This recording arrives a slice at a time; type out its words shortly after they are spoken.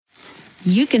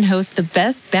you can host the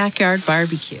best backyard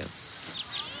barbecue.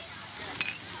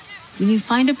 When you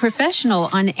find a professional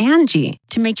on Angie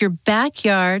to make your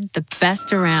backyard the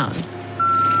best around.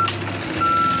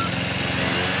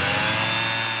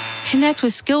 Connect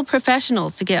with skilled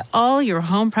professionals to get all your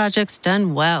home projects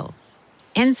done well.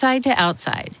 Inside to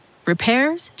outside,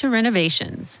 repairs to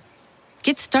renovations.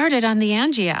 Get started on the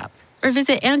Angie app or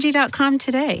visit Angie.com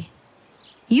today.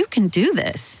 You can do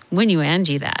this when you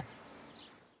Angie that.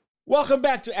 Welcome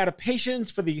back to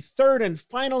Adaptations for the third and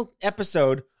final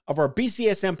episode of our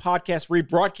BCSM podcast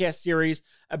rebroadcast series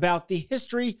about the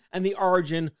history and the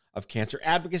origin of cancer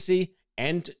advocacy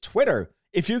and Twitter.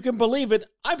 If you can believe it,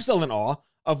 I'm still in awe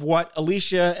of what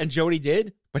Alicia and Jody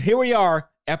did. But here we are,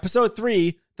 episode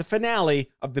 3, the finale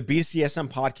of the BCSM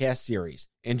podcast series.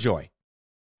 Enjoy.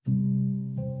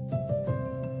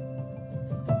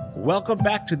 Welcome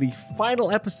back to the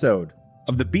final episode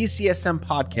of the BCSM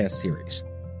podcast series.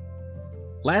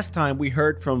 Last time, we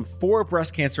heard from 4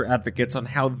 breast cancer advocates on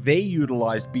how they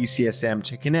utilize BCSM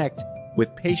to connect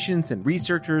with patients and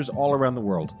researchers all around the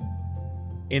world.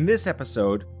 In this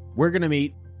episode, we're going to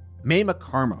meet Mayma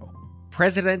Carmo,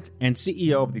 President and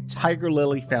CEO of the Tiger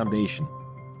Lily Foundation,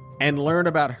 and learn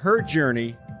about her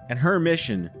journey and her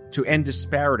mission to end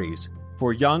disparities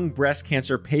for young breast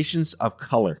cancer patients of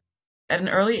color. At an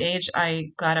early age,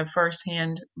 I got a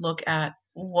firsthand look at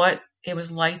what it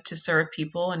was like to serve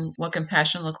people and what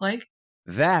compassion looked like.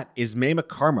 That is Mayma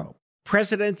Carmo,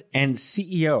 President and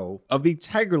CEO of the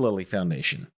Tiger Lily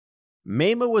Foundation.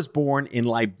 Mayma was born in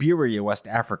Liberia, West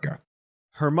Africa.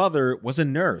 Her mother was a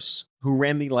nurse who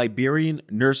ran the Liberian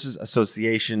Nurses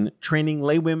Association, training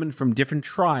laywomen from different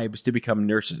tribes to become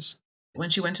nurses.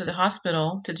 When she went to the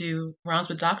hospital to do rounds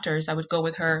with doctors, I would go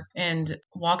with her and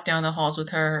walk down the halls with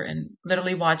her and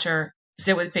literally watch her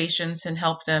sit with patients and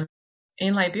help them.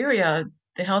 In Liberia,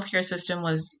 the healthcare system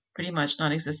was pretty much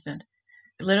non-existent.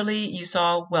 Literally, you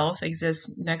saw wealth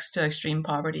exist next to extreme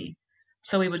poverty.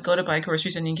 So we would go to buy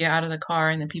groceries and you get out of the car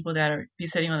and the people that are be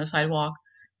sitting on the sidewalk,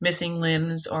 missing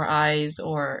limbs or eyes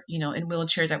or, in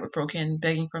wheelchairs that were broken,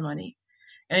 begging for money.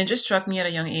 And it just struck me at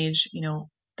a young age,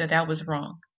 that was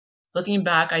wrong. Looking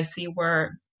back, I see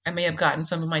where I may have gotten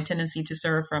some of my tendency to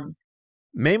serve from.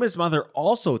 Mayma's mother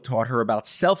also taught her about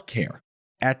self-care.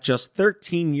 At just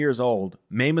 13 years old,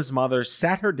 Mayma's mother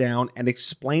sat her down and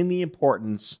explained the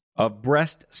importance of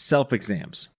breast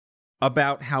self-exams,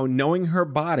 about how knowing her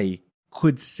body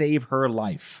could save her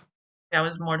life. I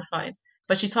was mortified.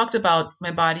 But she talked about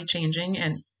my body changing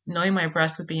and knowing my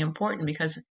breast would be important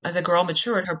because as a girl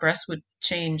matured, her breast would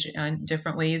change in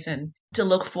different ways and to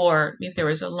look for if there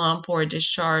was a lump or a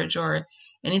discharge or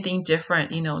anything different,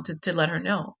 to let her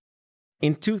know.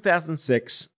 In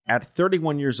 2006, at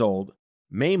 31 years old,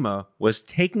 Mayma was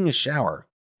taking a shower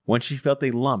when she felt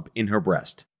a lump in her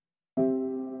breast.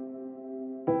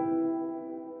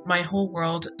 My whole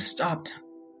world stopped.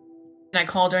 And I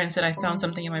called her and said, I found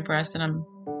something in my breast and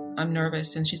I'm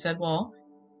nervous. And she said, well,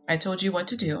 I told you what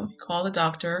to do. Call the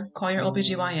doctor, call your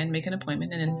OBGYN, make an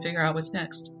appointment, and then figure out what's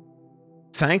next.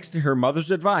 Thanks to her mother's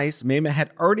advice, Mayma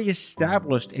had already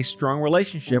established a strong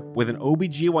relationship with an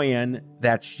OBGYN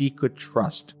that she could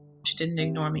trust. She didn't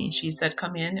ignore me. She said,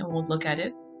 come in and we'll look at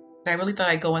it. I really thought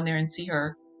I'd go in there and see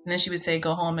her. And then she would say,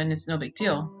 go home and it's no big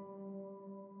deal.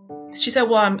 She said,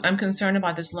 well, I'm concerned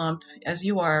about this lump as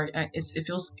you are. It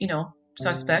feels,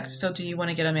 suspect. So do you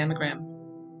want to get a mammogram?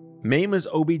 Mayma's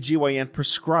OBGYN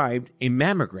prescribed a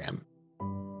mammogram.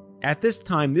 At this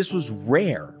time, this was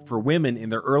rare for women in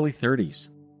their early 30s.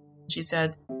 She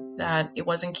said that it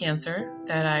wasn't cancer,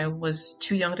 that I was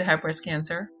too young to have breast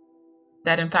cancer,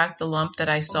 that in fact the lump that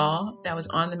I saw that was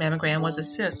on the mammogram was a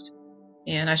cyst,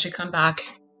 and I should come back,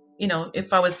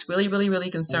 if I was really, really,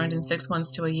 really concerned in 6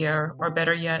 months to a year, or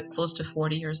better yet, close to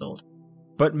 40 years old.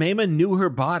 But Mayma knew her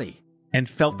body and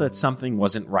felt that something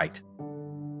wasn't right.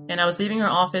 And I was leaving her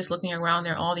office looking around,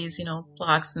 there, all these,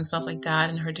 plaques and stuff like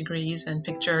that, and her degrees and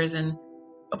pictures. And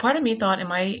a part of me thought,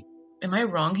 am I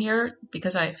wrong here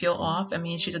because I feel off? I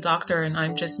mean, she's a doctor and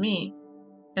I'm just me.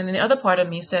 And then the other part of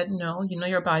me said, no, you know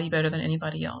your body better than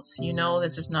anybody else. You know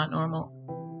this is not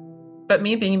normal. But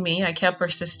me being me, I kept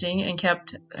persisting and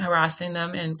kept harassing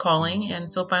them and calling. And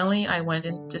so finally I went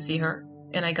in to see her.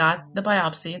 And I got the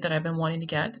biopsy that I've been wanting to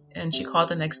get. And she called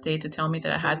the next day to tell me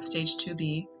that I had stage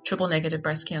 2B, triple negative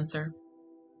breast cancer.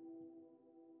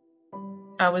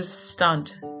 I was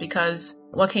stunned because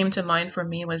what came to mind for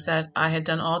me was that I had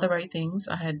done all the right things.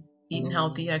 I had eaten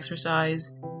healthy,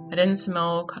 exercise. I didn't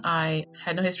smoke. I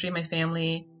had no history in my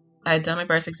family. I had done my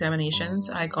breast examinations.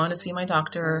 I had gone to see my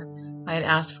doctor. I had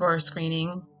asked for a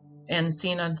screening. and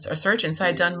seeing a surgeon. So I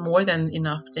had done more than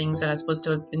enough things that I was supposed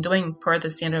to have been doing per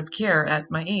the standard of care at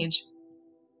my age.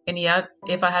 And yet,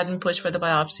 if I hadn't pushed for the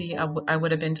biopsy, I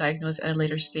would have been diagnosed at a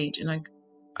later stage, and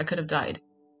I could have died.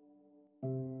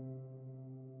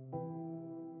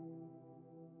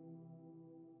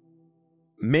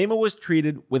 Mayma was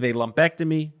treated with a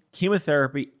lumpectomy,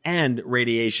 chemotherapy, and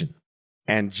radiation.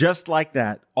 And just like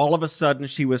that, all of a sudden,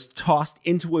 she was tossed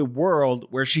into a world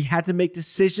where she had to make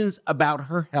decisions about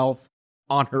her health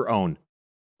on her own.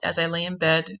 As I lay in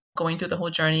bed, going through the whole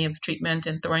journey of treatment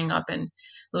and throwing up and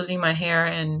losing my hair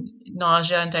and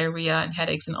nausea and diarrhea and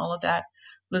headaches and all of that,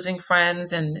 losing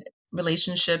friends and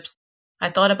relationships, I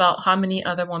thought about how many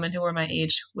other women who were my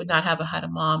age would not have had a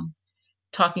mom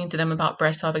talking to them about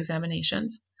breast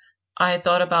self-examinations. I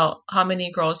thought about how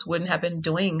many girls wouldn't have been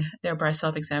doing their breast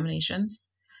self-examinations.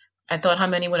 I thought how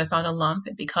many would have found a lump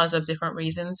because of different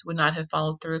reasons, would not have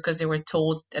followed through because they were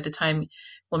told at the time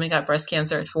women got breast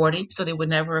cancer at 40, so they would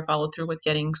never have followed through with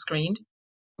getting screened.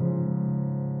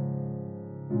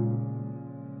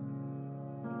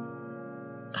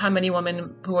 How many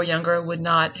women who were younger would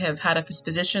not have had a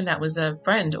physician that was a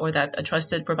friend or that a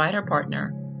trusted provider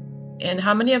partner? And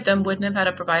how many of them wouldn't have had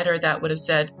a provider that would have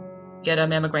said, get a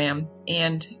mammogram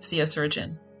and see a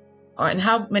surgeon? And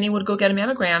how many would go get a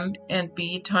mammogram and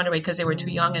be turned away because they were too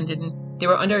young and they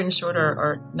were underinsured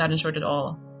or not insured at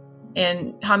all?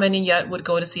 And how many yet would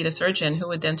go to see the surgeon who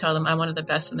would then tell them, I'm one of the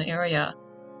best in the area.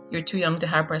 You're too young to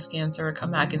have breast cancer, or come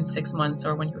back in 6 months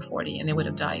or when you're 40, and they would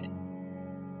have died.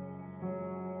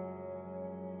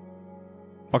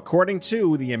 According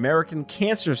to the American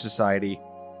Cancer Society,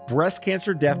 breast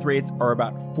cancer death rates are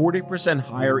about 40%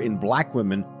 higher in Black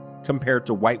women compared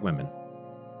to white women.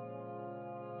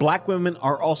 Black women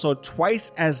are also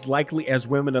twice as likely as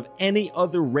women of any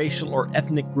other racial or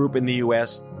ethnic group in the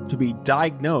U.S. to be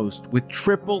diagnosed with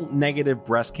triple-negative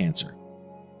breast cancer.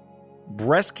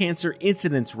 Breast cancer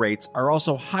incidence rates are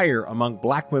also higher among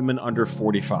Black women under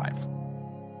 45.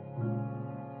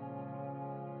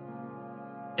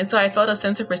 And so I felt a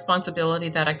sense of responsibility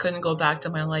that I couldn't go back to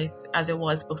my life as it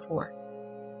was before.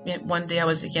 One day I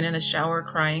was again in the shower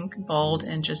crying, bawled,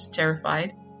 and just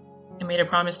terrified. I made a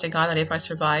promise to God that if I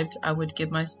survived, I would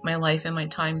give my life and my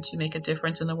time to make a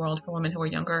difference in the world for women who are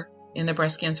younger in the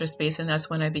breast cancer space, and that's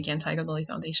when I began Tiger Lily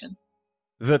Foundation.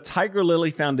 The Tiger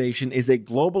Lily Foundation is a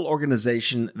global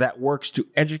organization that works to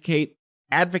educate,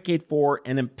 advocate for,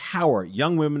 and empower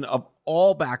young women of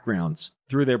all backgrounds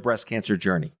through their breast cancer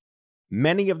journey.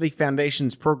 Many of the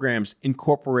foundation's programs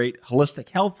incorporate holistic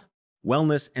health,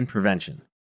 wellness, and prevention.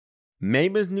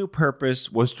 Mayma's new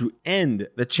purpose was to end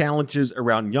the challenges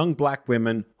around young Black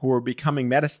women who were becoming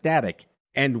metastatic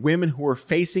and women who were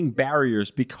facing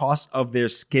barriers because of their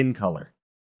skin color.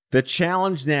 The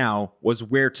challenge now was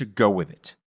where to go with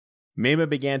it. Mayma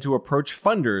began to approach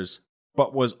funders,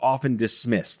 but was often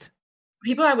dismissed.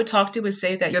 People I would talk to would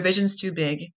say that your vision's too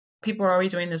big. People are already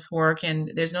doing this work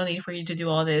and there's no need for you to do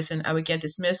all this. And I would get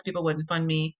dismissed. People wouldn't fund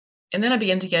me. And then I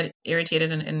began to get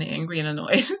irritated and angry and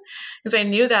annoyed because I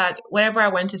knew that whenever I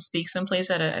went to speak someplace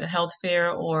at a health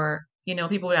fair, or,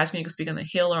 people would ask me to speak on the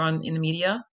Hill or in the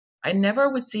media, I never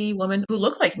would see women who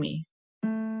looked like me.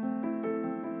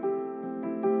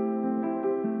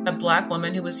 A Black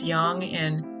woman who was young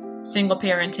and single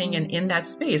parenting and in that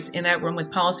space, in that room with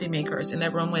policymakers, in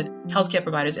that room with healthcare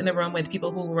providers, in the room with people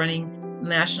who were running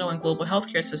national and global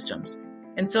healthcare systems.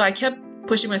 And so I kept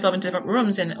pushing myself into different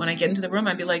rooms. And when I get into the room,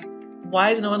 I'd be like, why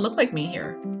does no one look like me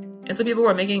here? And so people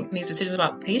were making these decisions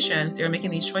about patients. They were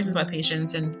making these choices about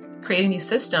patients and creating these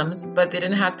systems, but they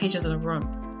didn't have patients in the room.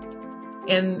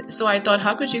 And so I thought,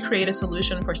 how could you create a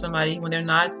solution for somebody when they're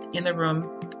not in the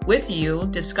room with you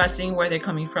discussing where they're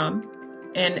coming from?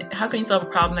 And how can you solve a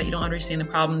problem that you don't understand the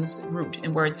problem's root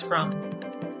and where it's from?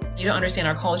 You don't understand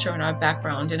our culture and our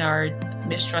background and our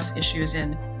mistrust issues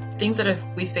and things that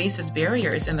we face as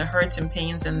barriers, and the hurts and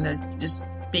pains and the just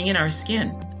being in our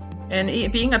skin and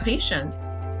being a patient.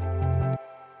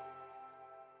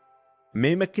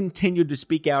 Mayma continued to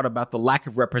speak out about the lack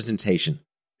of representation.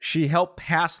 She helped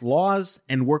pass laws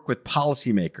and work with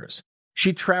policymakers.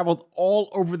 She traveled all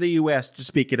over the U.S. to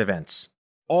speak at events,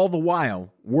 all the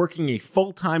while working a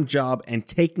full-time job and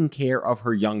taking care of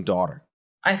her young daughter.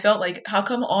 I felt like, how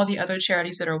come all the other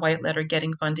charities that are white-led are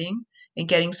getting funding and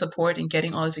getting support and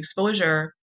getting all this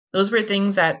exposure? Those were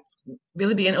things that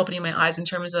really began opening my eyes in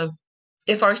terms of,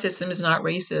 if our system is not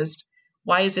racist,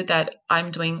 why is it that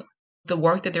I'm doing the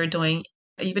work that they're doing,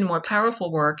 even more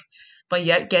powerful work, but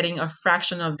yet getting a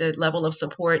fraction of the level of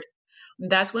support?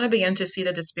 That's when I began to see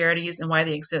the disparities and why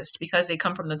they exist, because they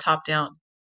come from the top down.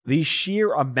 The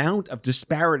sheer amount of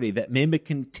disparity that Mayma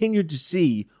continued to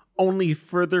see only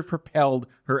further propelled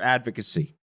her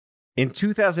advocacy. In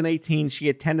 2018, she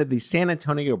attended the San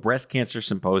Antonio Breast Cancer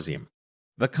Symposium.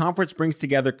 The conference brings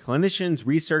together clinicians,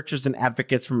 researchers, and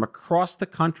advocates from across the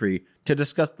country to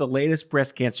discuss the latest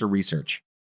breast cancer research.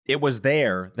 It was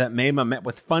there that Mayma met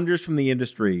with funders from the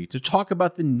industry to talk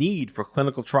about the need for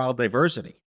clinical trial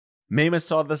diversity. Mayma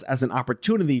saw this as an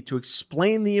opportunity to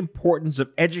explain the importance of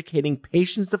educating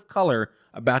patients of color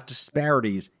about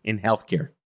disparities in healthcare.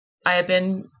 I have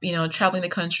been, traveling the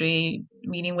country,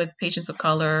 meeting with patients of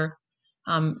color,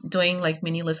 doing like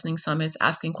mini listening summits,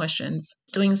 asking questions,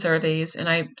 doing surveys. And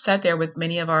I sat there with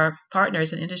many of our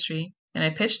partners in industry and I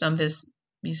pitched them this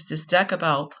deck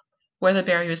about where the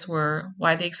barriers were,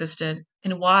 why they existed,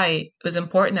 and why it was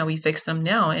important that we fix them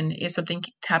now. And if something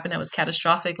happened that was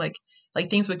catastrophic, like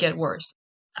things would get worse.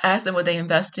 I asked them would they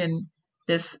invest in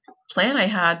this plan I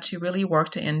had to really work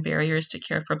to end barriers to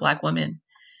care for Black women.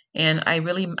 And I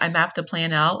mapped the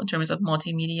plan out in terms of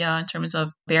multimedia, in terms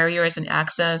of barriers and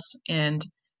access and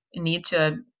need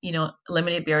to,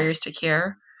 eliminate barriers to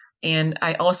care. And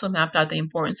I also mapped out the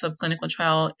importance of clinical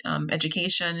trial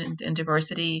education and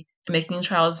diversity, making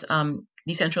trials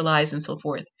decentralized and so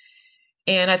forth.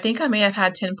 And I think I may have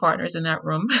had 10 partners in that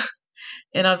room.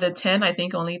 And of the 10, I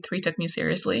think only 3 took me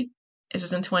seriously. This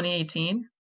is in 2018.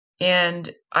 And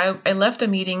I left the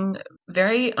meeting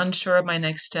very unsure of my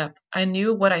next step. I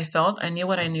knew what I felt. I knew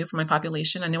what I knew from my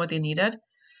population. I knew what they needed.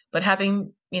 But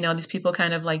having, these people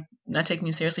kind of like not taking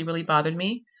me seriously really bothered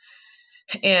me.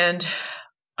 And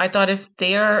I thought if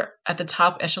they are at the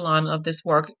top echelon of this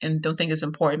work and don't think it's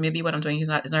important, maybe what I'm doing is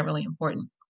not really important.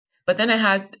 But then I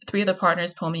had 3 of the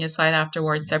partners pull me aside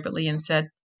afterwards separately and said,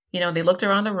 they looked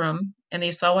around the room and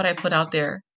they saw what I put out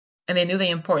there. And they knew the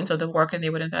importance of the work and they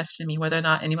would invest in me, whether or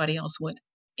not anybody else would.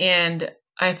 And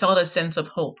I felt a sense of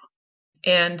hope.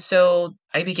 And so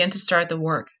I began to start the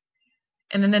work.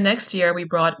 And then the next year, we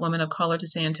brought women of color to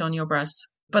San Antonio Breast.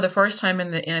 For the first time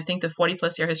in I think the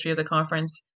 40-plus year history of the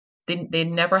conference, they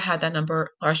never had that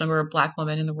large number of Black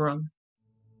women in the room.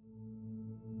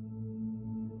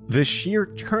 The sheer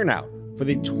turnout for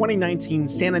the 2019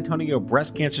 San Antonio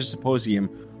Breast Cancer Symposium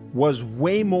was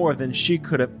way more than she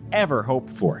could have ever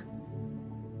hoped for.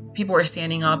 People were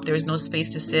standing up. There was no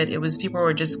space to sit. People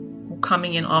were just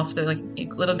coming in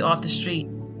literally off the street.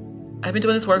 I've been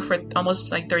doing this work for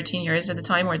almost 13 years at the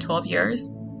time, or 12 years,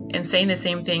 and saying the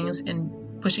same things and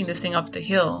pushing this thing up the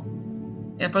hill.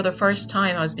 And for the first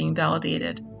time, I was being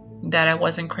validated that I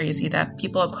wasn't crazy, that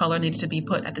people of color needed to be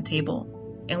put at the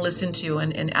table and listened to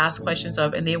and asked questions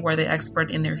of, and they were the expert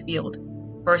in their field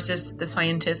versus the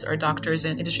scientists or doctors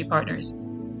and industry partners.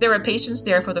 There were patients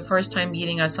there for the first time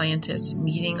meeting a scientist,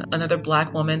 meeting another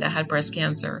Black woman that had breast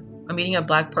cancer, or meeting a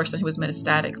Black person who was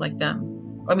metastatic like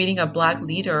them, or meeting a Black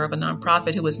leader of a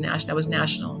nonprofit who was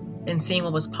national, and seeing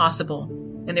what was possible.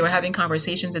 And they were having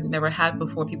conversations that they never had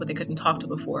before, people they couldn't talk to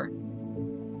before.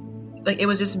 It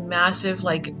was this massive,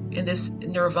 in this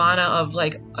nirvana of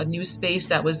a new space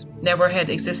that never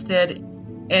had existed.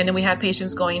 And then we had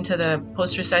patients going to the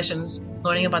poster sessions,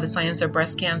 learning about the science of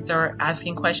breast cancer,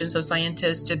 asking questions of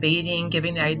scientists, debating,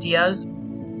 giving the ideas.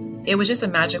 It was just a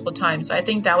magical time. So I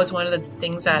think that was one of the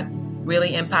things that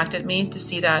really impacted me, to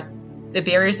see that the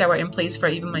barriers that were in place for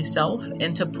even myself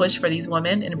and to push for these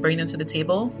women and bring them to the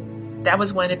table, that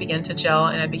was when it began to gel.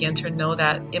 And I began to know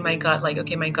that in my gut,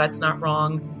 okay, my gut's not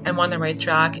wrong. I'm on the right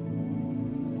track.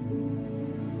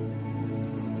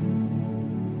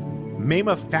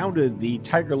 Mayma founded the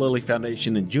Tiger Lily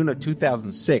Foundation in June of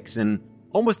 2006, and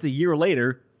almost a year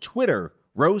later, Twitter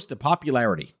rose to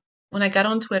popularity. When I got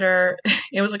on Twitter,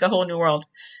 it was like a whole new world.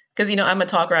 Because, I'm a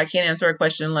talker. I can't answer a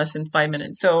question in less than 5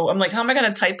 minutes. So I'm like, how am I going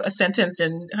to type a sentence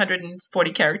in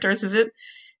 140 characters, is it?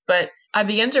 But I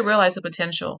began to realize the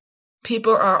potential.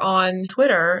 People are on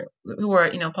Twitter who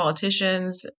are,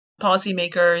 politicians,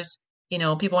 policymakers,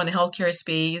 people in the healthcare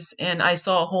space. And I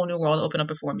saw a whole new world open up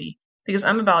before me, because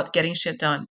I'm about getting shit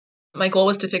done. My goal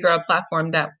was to figure out a platform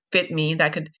that fit me,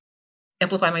 that could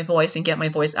amplify my voice and get my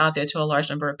voice out there to a large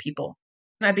number of people.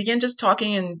 And I began just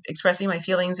talking and expressing my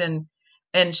feelings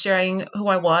and sharing who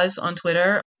I was on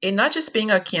Twitter, and not just being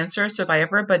a cancer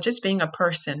survivor, but just being a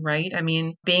person, right? I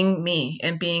mean, being me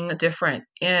and being different.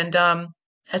 And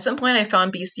at some point I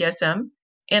found BCSM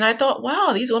and I thought,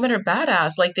 wow, these women are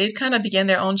badass. They've kind of began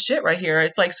their own shit right here.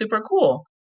 It's super cool.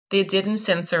 They didn't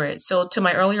censor it. So to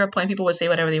my earlier point, people would say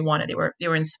whatever they wanted. They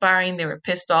were inspiring. They were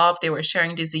pissed off. They were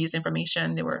sharing disease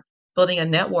information. They were building a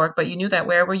network. But you knew that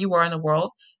wherever you were in the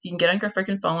world, you can get on your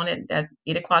freaking phone at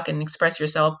 8 o'clock and express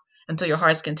yourself until your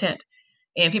heart's content.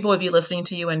 And people would be listening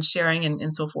to you and sharing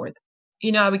and so forth.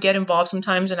 I would get involved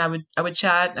sometimes and I would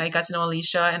chat. I got to know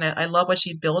Alicia and I love what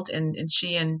she built and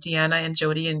she and Deanna and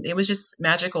Jody, and it was just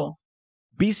magical.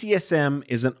 BCSM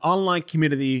is an online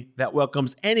community that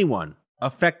welcomes anyone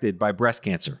affected by breast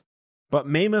cancer. But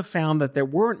Mayma found that there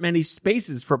weren't many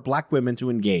spaces for Black women to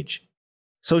engage.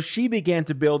 So she began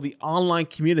to build the online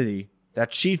community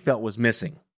that she felt was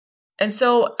missing. And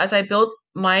so as I built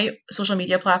my social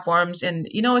media platforms, and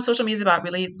what social media is about,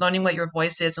 really learning what your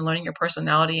voice is and learning your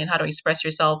personality and how to express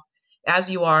yourself as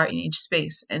you are in each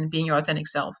space and being your authentic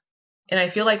self. And I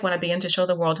feel like when I began to show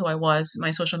the world who I was,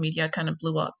 my social media kind of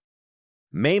blew up.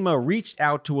 Mayma reached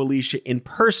out to Alicia in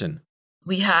person.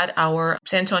 We had our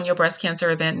San Antonio breast cancer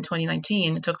event in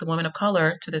 2019. It took the women of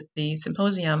color to the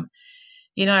symposium.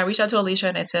 I reached out to Alicia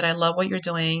and I said, I love what you're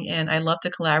doing and I love to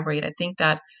collaborate. I think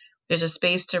that there's a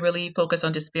space to really focus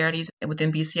on disparities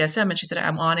within BCSM. And she said,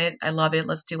 I'm on it. I love it.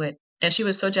 Let's do it. And she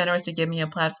was so generous to give me a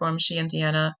platform, she and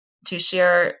Deanna, to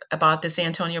share about the San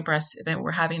Antonio breast event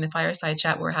we're having, the fireside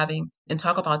chat we're having, and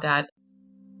talk about that.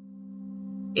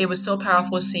 It was so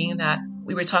powerful seeing that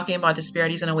we were talking about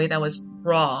disparities in a way that was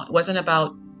raw. It wasn't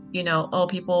about,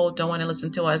 people don't want to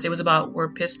listen to us. It was about,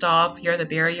 we're pissed off. Here are the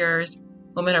barriers.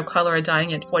 Women of color are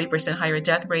dying at 40% higher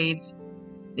death rates.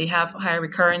 They have higher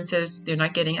recurrences. They're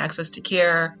not getting access to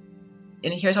care.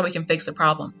 And here's how we can fix the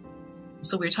problem.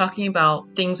 So we're talking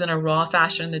about things in a raw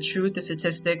fashion, the truth, the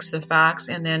statistics, the facts,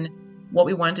 and then what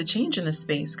we wanted to change in this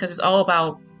space. Because it's all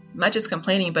about not just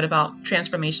complaining, but about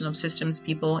transformation of systems,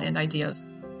 people, and ideas.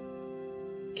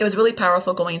 It was really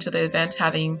powerful going to the event,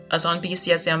 having us on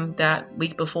BCSM that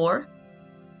week before.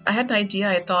 I had an idea.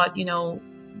 I thought,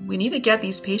 we need to get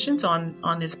these patients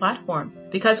on this platform,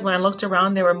 because when I looked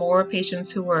around, there were more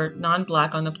patients who were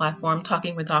non-Black on the platform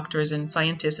talking with doctors and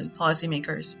scientists and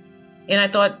policymakers. And I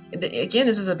thought, again,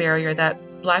 this is a barrier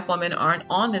that Black women aren't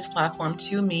on this platform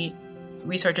to meet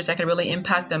researchers that could really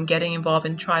impact them getting involved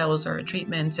in trials or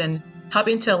treatments and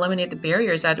helping to eliminate the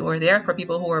barriers that were there for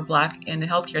people who are Black in the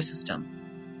healthcare system.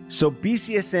 So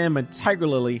BCSM and Tiger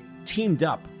Lily teamed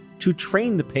up to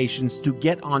train the patients to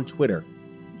get on Twitter.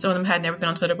 Some of them had never been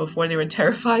on Twitter before. They were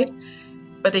terrified.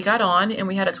 But they got on and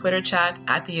we had a Twitter chat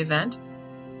at the event.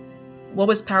 What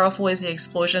was powerful is the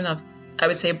explosion of, I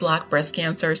would say, Black breast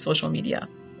cancer social media.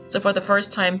 So for the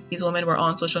first time, these women were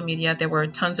on social media. There were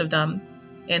tons of them.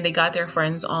 And they got their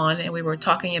friends on and we were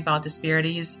talking about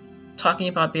disparities, talking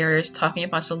about barriers, talking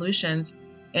about solutions.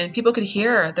 And people could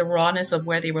hear the rawness of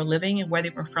where they were living and where they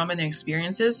were from and their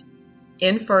experiences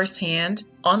in firsthand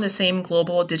on the same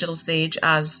global digital stage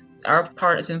as our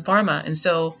part is in pharma. And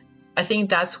so I think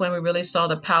that's when we really saw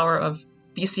the power of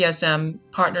BCSM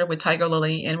partnered with Tiger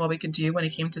Lily and what we could do when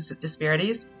it came to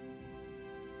disparities.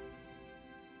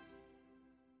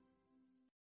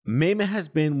 Mayma has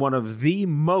been one of the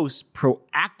most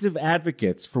proactive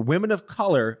advocates for women of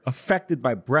color affected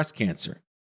by breast cancer.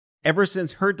 Ever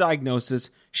since her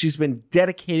diagnosis, she's been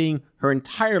dedicating her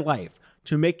entire life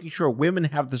to making sure women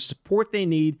have the support they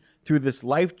need through this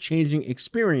life-changing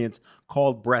experience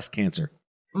called breast cancer.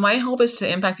 My hope is to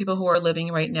impact people who are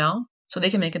living right now so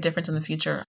they can make a difference in the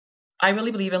future. I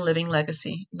really believe in living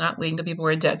legacy, not waiting till people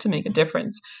are dead to make a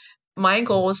difference. My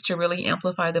goal is to really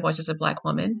amplify the voices of Black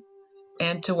women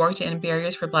and to work to end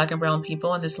barriers for Black and brown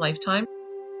people in this lifetime.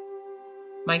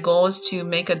 My goal is to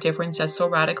make a difference that's so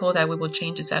radical that we will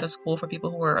change the status quo for people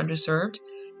who are underserved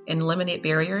and eliminate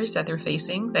barriers that they're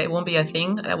facing, that it won't be a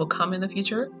thing that will come in the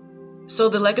future. So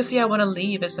the legacy I want to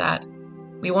leave is that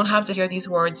we won't have to hear these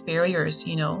words, barriers,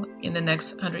 in the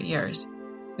next 100 years.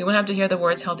 We won't have to hear the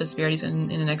words health disparities in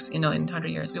the next, in 100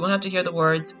 years. We won't have to hear the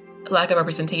words lack of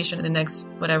representation in the next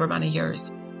whatever amount of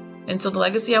years. And so the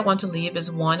legacy I want to leave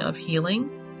is one of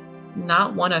healing,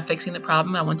 not one of fixing the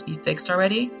problem. I want to be fixed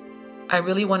already. I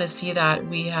really want to see that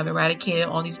we have eradicated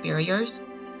all these barriers,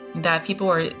 that people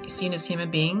are seen as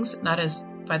human beings, not as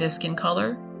by their skin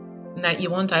color, and that you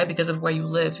won't die because of where you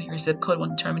live. Your zip code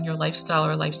won't determine your lifestyle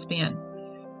or lifespan,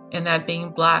 and that being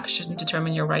Black shouldn't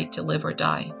determine your right to live or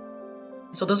die.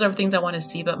 So those are things I want to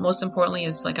see, but most importantly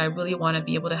is I really want to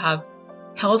be able to have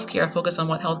healthcare focus on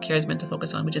what healthcare is meant to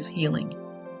focus on, which is healing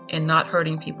and not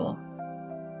hurting people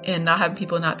and not having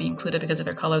people not be included because of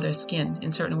their color, their skin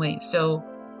in certain ways. So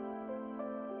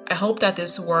I hope that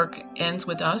this work ends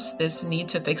with us, this need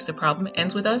to fix the problem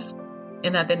ends with us,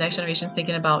 and that the next generation is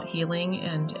thinking about healing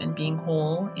and being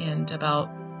whole and about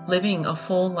living a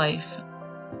full life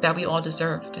that we all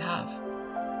deserve to have.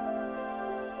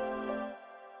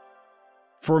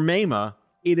 For Mayma,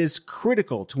 it is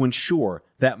critical to ensure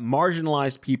that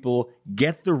marginalized people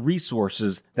get the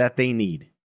resources that they need.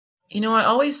 I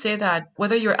always say that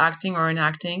whether you're acting or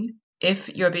enacting,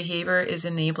 If your behavior is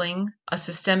enabling a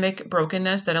systemic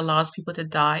brokenness that allows people to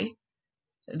die,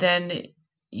 then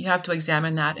you have to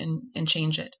examine that and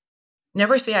change it.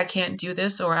 Never say, I can't do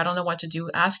this, or I don't know what to do.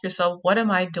 Ask yourself, what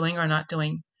am I doing or not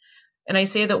doing? And I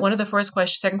say that one of the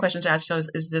second questions to ask yourself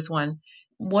is this one.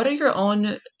 What are your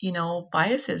own,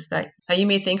 biases that you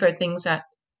may think are things that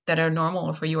are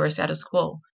normal for you or status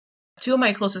quo? Two of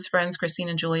my closest friends, Christine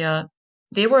and Julia,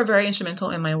 they were very instrumental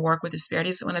in my work with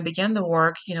Disparities. When I began the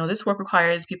work, this work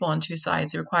requires people on two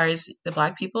sides. It requires the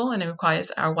Black people and it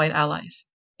requires our white allies.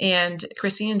 And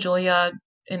Christine and Julia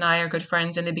and I are good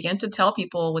friends, and they began to tell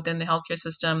people within the healthcare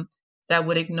system that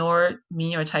would ignore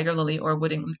me or Tiger Lily or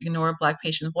would ignore Black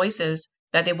patient voices,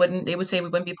 that they would say we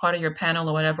wouldn't be part of your panel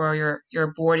or whatever, or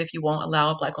your board if you won't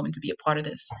allow a Black woman to be a part of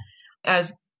this.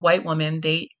 As white women,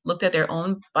 they looked at their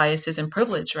own biases and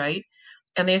privilege, right?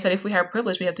 And they said, if we have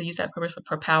privilege, we have to use that privilege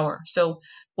for power. So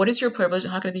what is your privilege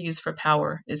and how can it be used for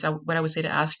power is what I would say to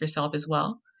ask yourself as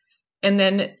well. And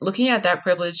then looking at that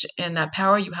privilege and that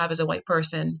power you have as a white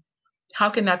person, how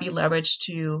can that be leveraged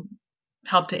to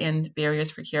help to end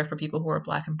barriers for care for people who are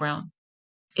Black and brown?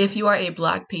 If you are a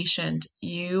Black patient,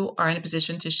 you are in a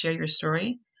position to share your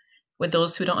story with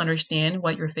those who don't understand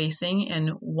what you're facing and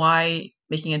why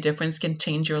making a difference can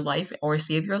change your life or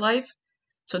save your life.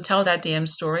 So tell that damn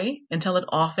story and tell it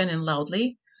often and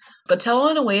loudly, but tell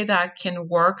it in a way that can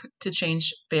work to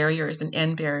change barriers and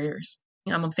end barriers.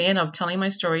 I'm a fan of telling my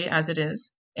story as it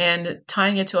is and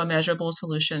tying it to a measurable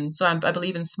solution. So I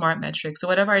believe in SMART metrics. So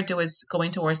whatever I do is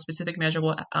going towards specific,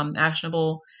 measurable,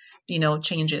 actionable,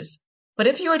 changes. But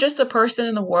if you are just a person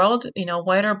in the world,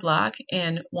 white or Black,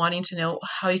 and wanting to know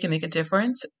how you can make a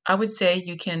difference, I would say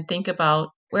you can think about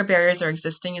where barriers are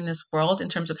existing in this world in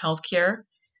terms of healthcare,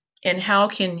 and how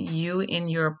can you in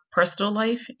your personal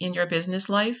life, in your business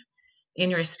life, in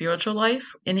your spiritual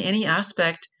life, in any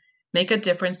aspect, make a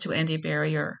difference to end a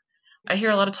barrier. I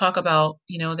hear a lot of talk about,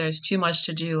 there's too much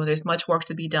to do, there's much work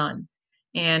to be done,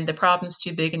 and the problem's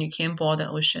too big and you can't boil the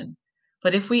ocean.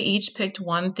 But if we each picked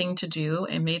one thing to do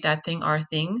and made that thing our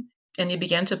thing, and you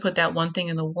began to put that one thing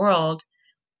in the world,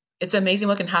 it's amazing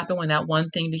what can happen when that one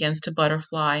thing begins to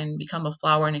butterfly and become a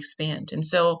flower and expand. And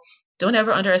so don't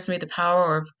ever underestimate the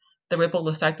power of the ripple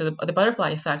effect, of the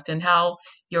butterfly effect, and how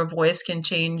your voice can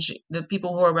change the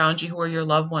people who are around you, who are your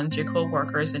loved ones, your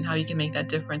co-workers, and how you can make that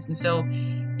difference. And so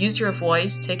use your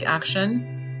voice, take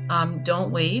action,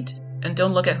 don't wait, and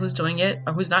don't look at who's doing it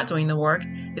or who's not doing the work.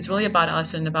 It's really about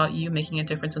us and about you making a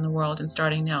difference in the world and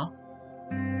starting now.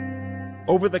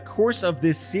 Over the course of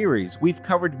this series, we've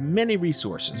covered many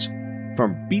resources,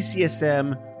 from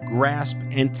BCSM, GRASP,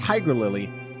 and Tiger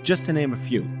Lily, just to name a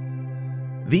few.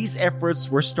 These efforts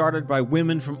were started by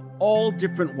women from all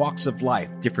different walks of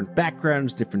life, different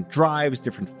backgrounds, different drives,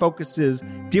 different focuses,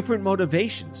 different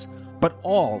motivations, but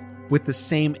all with the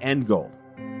same end goal.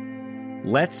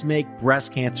 Let's make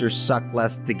breast cancer suck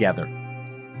less together.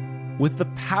 With the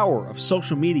power of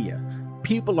social media,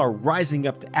 people are rising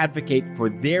up to advocate for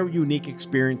their unique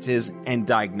experiences and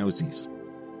diagnoses.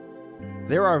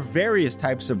 There are various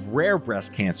types of rare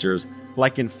breast cancers,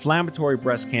 like inflammatory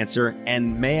breast cancer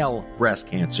and male breast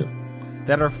cancer,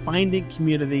 that are finding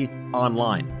community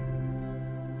online.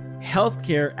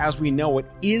 Healthcare as we know it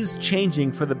is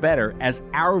changing for the better as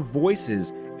our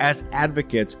voices as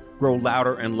advocates grow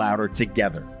louder and louder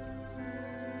together.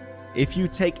 If you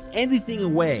take anything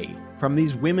away from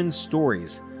these women's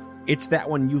stories, it's that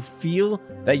when you feel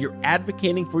that you're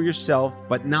advocating for yourself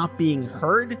but not being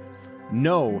heard,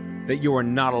 know that you are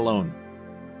not alone.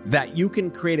 That you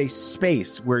can create a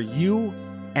space where you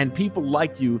and people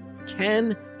like you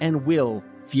can and will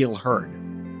feel heard.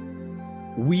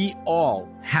 We all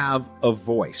have a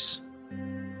voice.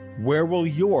 Where will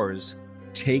yours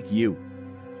take you?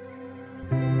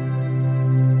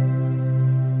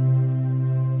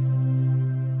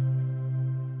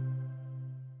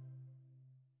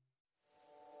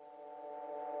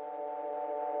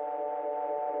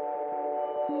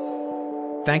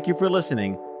 Thank you for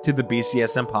listening to the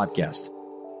BCSM podcast.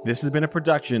 This has been a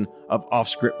production of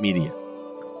Offscript Media.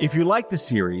 If you like the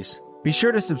series, be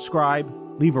sure to subscribe,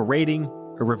 leave a rating,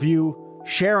 a review,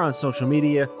 share on social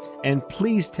media, and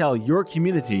please tell your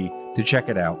community to check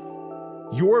it out.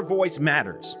 Your voice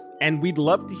matters, and we'd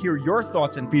love to hear your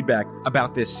thoughts and feedback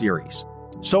about this series.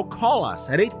 So call us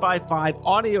at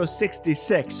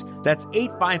 855-AUDIO-66, that's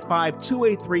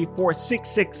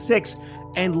 855-283-4666,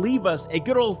 and leave us a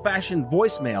good old-fashioned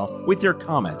voicemail with your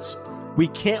comments. We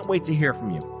can't wait to hear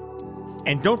from you.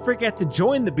 And don't forget to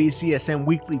join the BCSM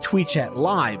Weekly Tweet Chat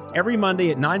live every Monday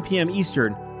at 9 p.m.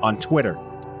 Eastern on Twitter.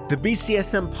 The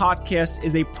BCSM podcast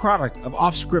is a product of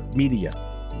Offscript Media.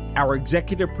 Our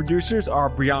executive producers are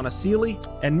Brianna Seeley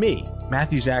and me,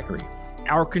 Matthew Zachary.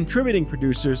 Our contributing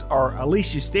producers are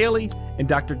Alicia Staley and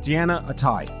Dr. Deanna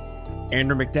Atai.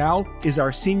 Andrew McDowell is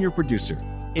our senior producer.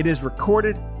 It is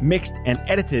recorded, mixed, and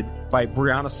edited by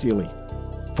Brianna Seeley.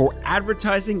 For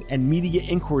advertising and media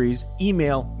inquiries,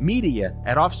 email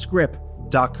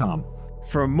media@offscript.com.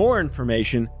 For more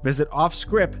information, visit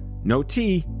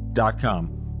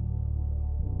offscript.com.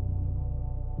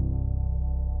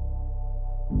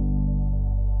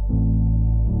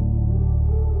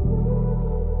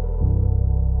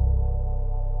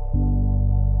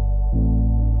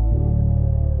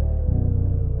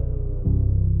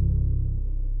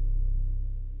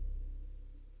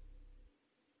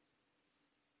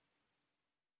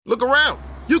 Look around.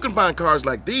 You can find cars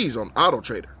like these on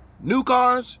AutoTrader. New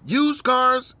cars, used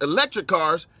cars, electric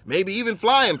cars, maybe even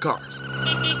flying cars.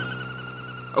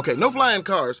 Okay, no flying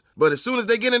cars, but as soon as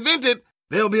they get invented,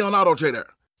 they'll be on AutoTrader.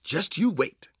 Just you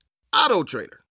wait. AutoTrader.